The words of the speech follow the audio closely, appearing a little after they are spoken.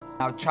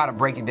I'll try to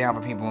break it down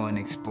for people and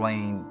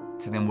explain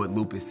to them what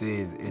lupus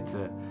is. It's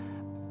an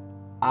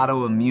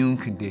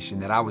autoimmune condition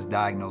that I was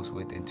diagnosed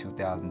with in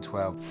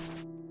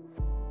 2012.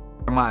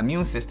 My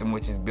immune system,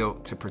 which is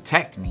built to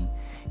protect me,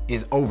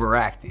 is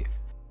overactive.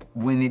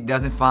 When it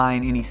doesn't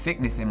find any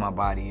sickness in my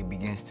body, it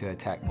begins to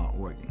attack my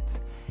organs.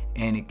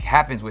 And it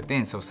happens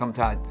within, so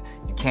sometimes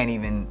you can't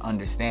even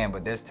understand,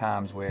 but there's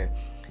times where,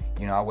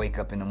 you know, I wake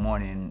up in the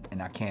morning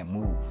and I can't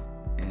move.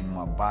 And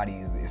my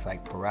body it's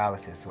like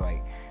paralysis,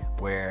 like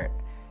where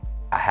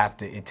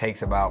it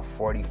takes about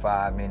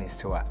 45 minutes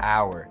to an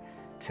hour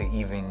to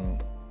even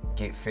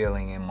get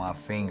feeling in my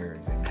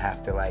fingers and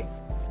have to like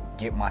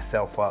get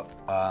myself up.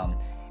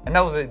 And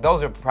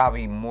those are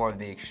probably more of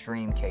the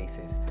extreme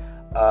cases.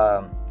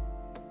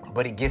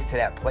 But it gets to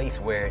that place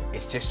where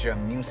it's just your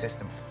immune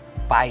system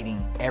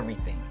fighting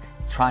everything,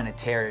 trying to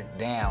tear it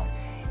down.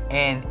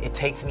 And it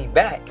takes me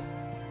back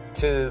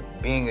to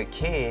being a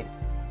kid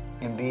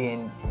and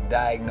being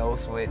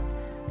diagnosed with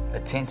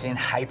attention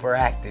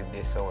hyperactive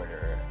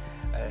disorder,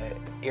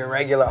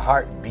 irregular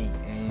heartbeat,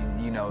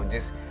 and you know,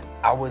 just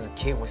I was a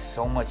kid with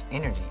so much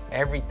energy.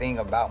 Everything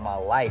about my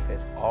life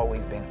has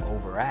always been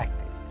overactive.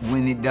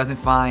 When it doesn't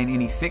find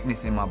any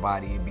sickness in my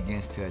body, it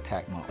begins to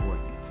attack my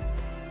organs.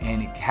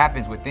 And it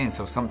happens within,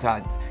 so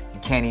sometimes you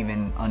can't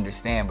even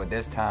understand, but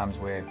there's times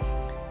where,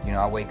 you know,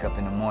 I wake up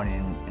in the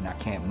morning and I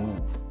can't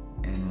move.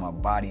 And my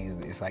body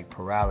it's like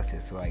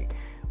paralysis, like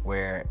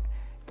where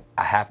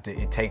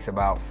it takes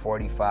about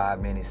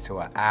 45 minutes to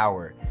an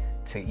hour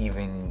to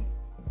even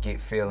get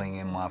feeling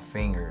in my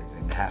fingers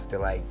and have to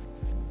like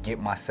get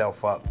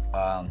myself up.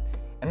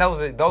 And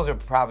those are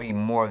probably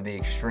more of the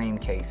extreme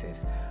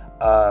cases.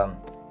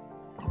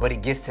 But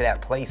it gets to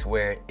that place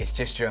where it's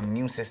just your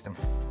immune system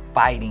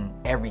fighting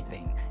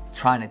everything,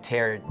 trying to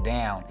tear it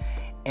down.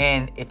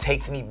 And it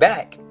takes me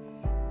back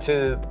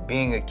to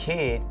being a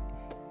kid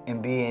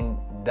and being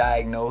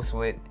diagnosed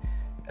with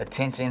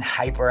attention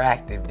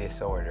hyperactive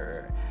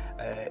disorder,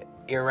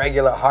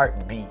 irregular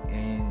heartbeat,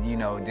 and you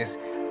know, just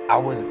I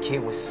was a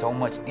kid with so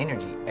much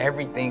energy.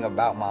 Everything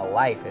about my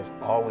life has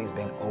always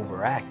been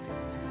overactive.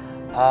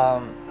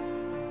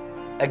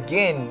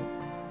 Again,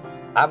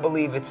 I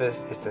believe it's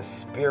a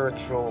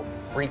spiritual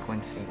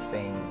frequency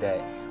thing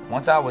that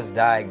once I was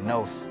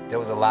diagnosed, there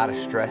was a lot of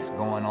stress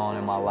going on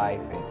in my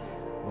life, and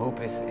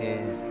lupus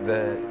is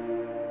the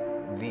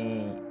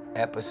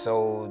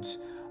episodes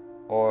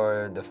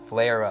or the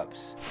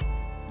flare-ups.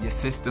 Your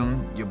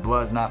system, your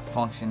blood's not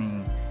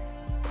functioning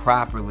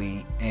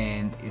properly,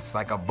 and it's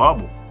like a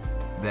bubble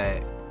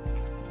that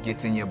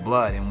gets in your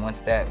blood, and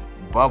once that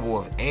bubble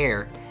of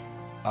air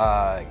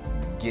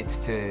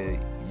gets to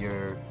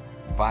your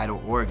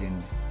vital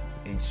organs,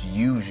 it's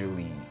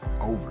usually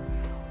over.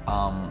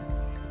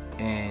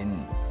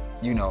 And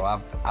you know,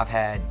 I've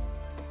had,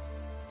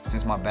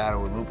 since my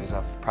battle with lupus,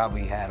 I've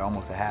probably had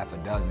almost a half a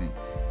dozen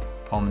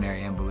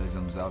pulmonary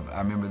embolisms. I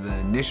remember the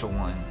initial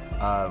one,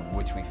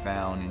 which we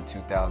found in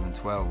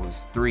 2012,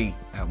 was 3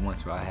 at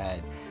once, where I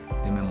had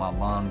them in my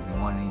lungs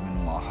and one even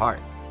in my heart.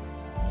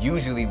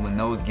 Usually when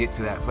those get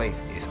to that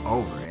place, it's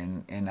over.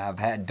 And I've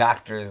had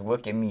doctors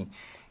look at me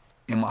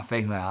in my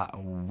face like,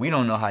 we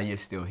don't know how you're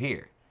still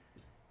here.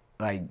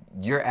 Like,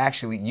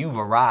 you've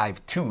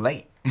arrived too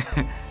late.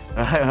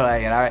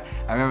 Like, and I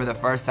remember the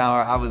first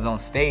time I was on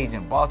stage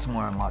in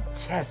Baltimore and my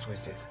chest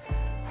was just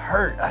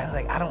hurt. I was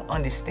like, I don't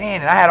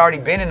understand. And I had already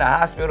been in the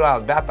hospital. I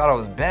thought I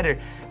was better,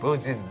 but it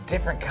was just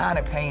different kind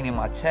of pain in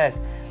my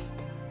chest.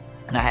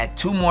 And I had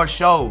 2 more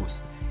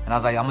shows. And I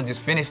was like, I'm gonna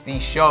just finish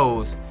these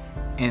shows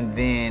and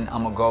then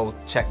I'm gonna go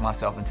check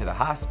myself into the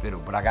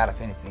hospital, but I gotta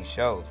finish these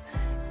shows.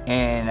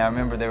 And I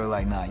remember they were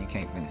like, nah, you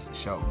can't finish the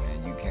show,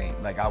 man. You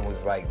can't. Like, I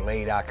was like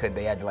laid out,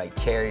 they had to like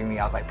carry me.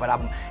 I was like, but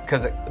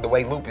because the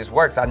way lupus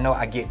works, I know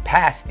I get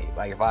past it.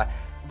 Like, if I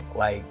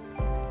like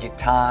get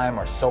time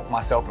or soak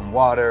myself in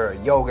water or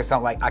yoga or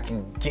something, like I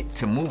can get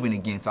to moving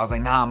again. So I was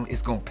like, nah,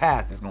 it's gonna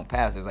pass, it's gonna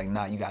pass. It was like,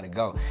 nah, you gotta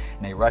go.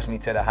 And they rushed me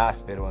to the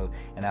hospital,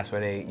 and that's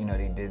where they, you know,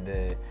 they did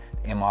the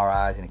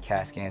MRIs and the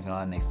CAT scans and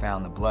all, and they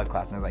found the blood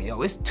clots. And I was like,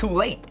 yo, it's too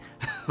late.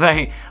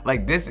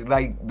 like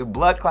the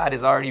blood clot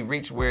has already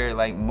reached where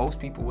like most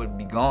people would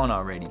be gone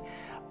already.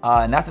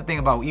 And that's the thing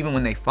about, even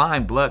when they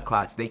find blood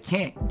clots, they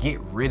can't get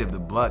rid of the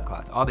blood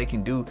clots. All they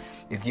can do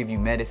is give you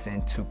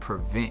medicine to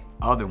prevent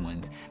other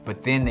ones.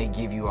 But then they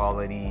give you all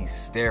of these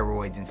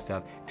steroids and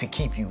stuff to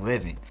keep you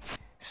living.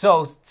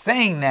 So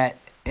saying that,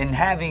 and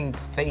having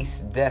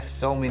faced death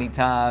so many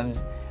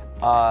times,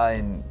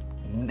 and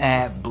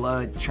had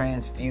blood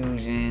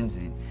transfusions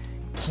and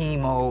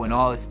chemo and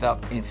all this stuff,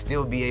 and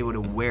still be able to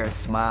wear a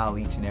smile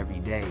each and every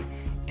day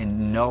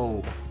and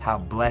know how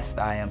blessed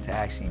I am to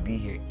actually be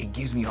here, it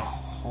gives me a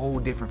whole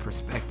different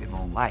perspective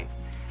on life.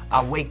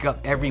 I wake up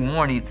every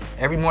morning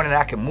that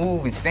I can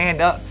move and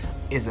stand up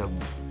is a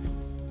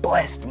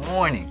blessed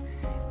morning.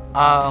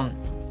 I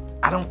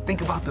don't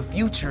think about the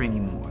future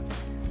anymore.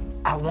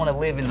 I want to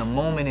live in the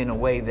moment in a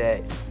way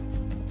that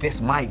this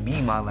might be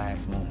my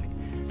last moment.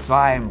 So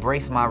I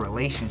embrace my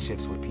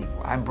relationships with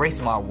people. I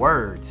embrace my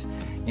words.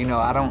 You know,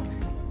 I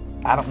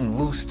don't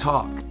loose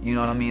talk. You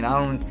know what I mean?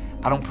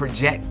 I don't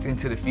project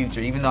into the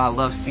future. Even though I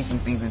love speaking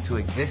things into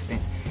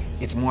existence,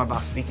 it's more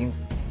about speaking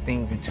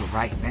things into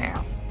right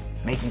now,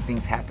 making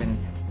things happen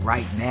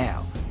right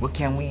now. What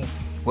can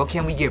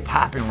we get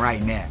popping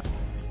right now?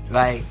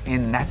 Like,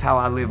 and that's how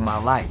I live my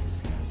life.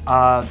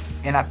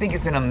 And I think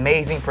it's an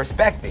amazing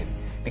perspective,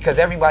 because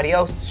everybody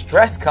else,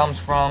 stress comes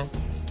from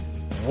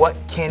what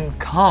can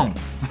come.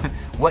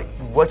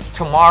 What's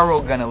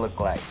tomorrow gonna look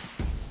like?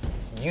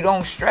 You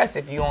don't stress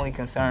if you're only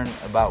concerned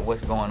about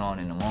what's going on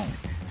in the moment.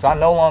 So I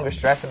no longer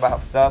stress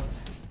about stuff.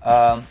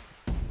 I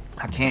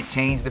can't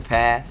change the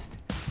past.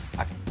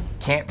 I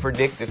can't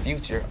predict the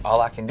future.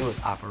 All I can do is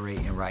operate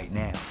in right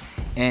now.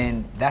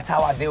 And that's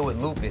how I deal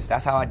with lupus.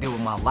 That's how I deal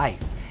with my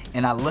life.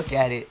 And I look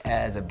at it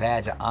as a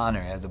badge of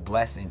honor, as a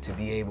blessing to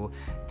be able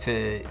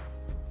to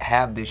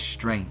have this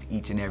strength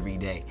each and every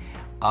day.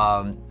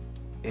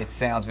 It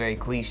sounds very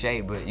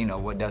cliche, but you know,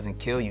 what doesn't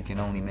kill you can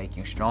only make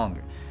you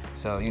stronger.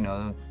 So, you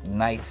know,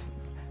 nights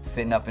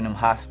sitting up in them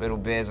hospital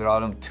beds with all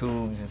them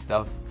tubes and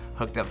stuff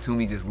hooked up to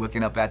me, just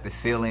looking up at the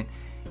ceiling,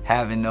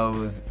 having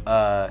those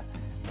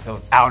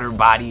outer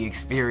body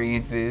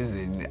experiences,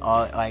 and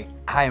all, like,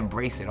 I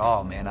embrace it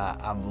all, man.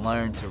 I've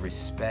learned to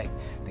respect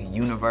the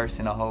universe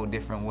in a whole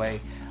different way.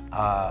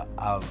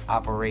 I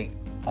operate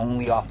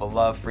only off of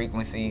love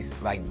frequencies,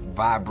 like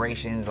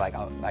vibrations, like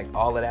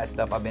all of that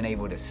stuff. I've been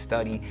able to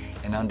study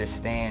and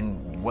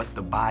understand what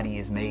the body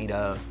is made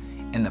of,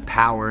 and the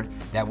power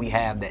that we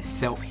have, that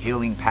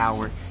self-healing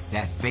power,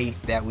 that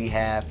faith that we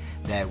have,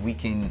 that we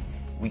can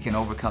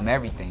overcome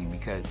everything.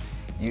 Because,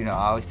 you know,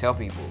 I always tell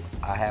people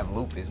I have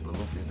lupus, but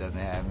lupus doesn't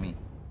have me.